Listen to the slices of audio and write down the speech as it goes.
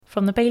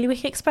From the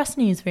Bailiwick Express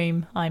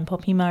newsroom, I'm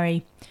Poppy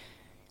Murray.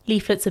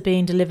 Leaflets are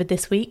being delivered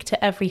this week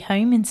to every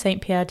home in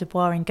St Pierre de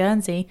Bois in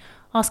Guernsey,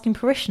 asking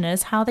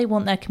parishioners how they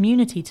want their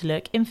community to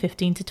look in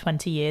 15 to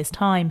 20 years'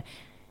 time.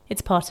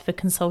 It's part of a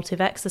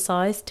consultative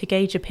exercise to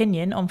gauge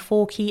opinion on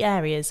 4 key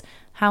areas: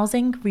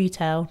 housing,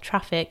 retail,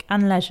 traffic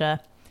and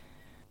leisure.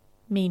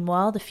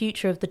 Meanwhile, the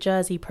future of the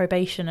Jersey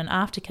Probation and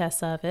Aftercare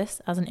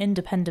Service, as an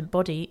independent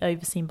body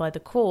overseen by the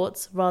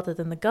courts rather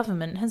than the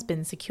government, has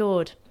been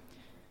secured.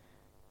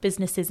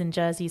 Businesses in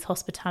Jersey's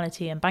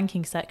hospitality and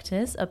banking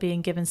sectors are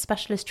being given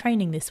specialist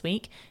training this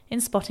week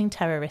in spotting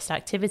terrorist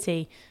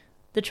activity.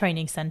 The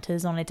training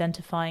centres on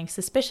identifying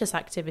suspicious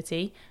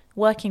activity,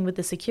 working with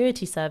the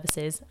security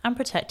services and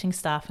protecting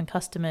staff and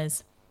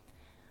customers.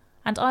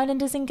 And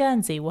islanders in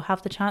Guernsey will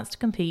have the chance to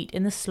compete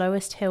in the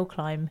Slowest Hill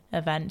Climb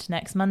event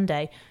next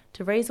Monday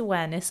to raise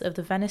awareness of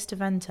the Venice to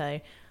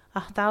Vento, a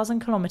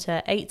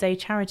 1,000-kilometre 8-day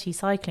charity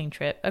cycling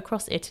trip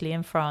across Italy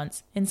and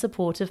France in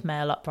support of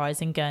Male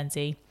Uprising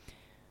Guernsey.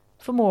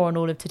 For more on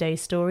all of today's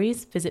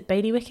stories, visit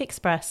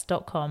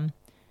bailiwickexpress.com.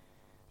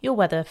 Your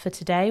weather for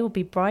today will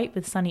be bright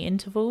with sunny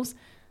intervals.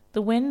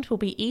 The wind will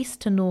be east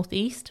to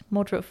northeast,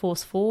 moderate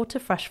force 4 to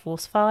fresh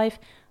force 5,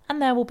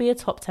 and there will be a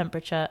top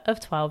temperature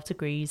of 12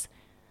 degrees.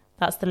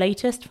 That's the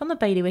latest from the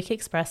Bailiwick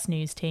Express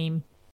news team.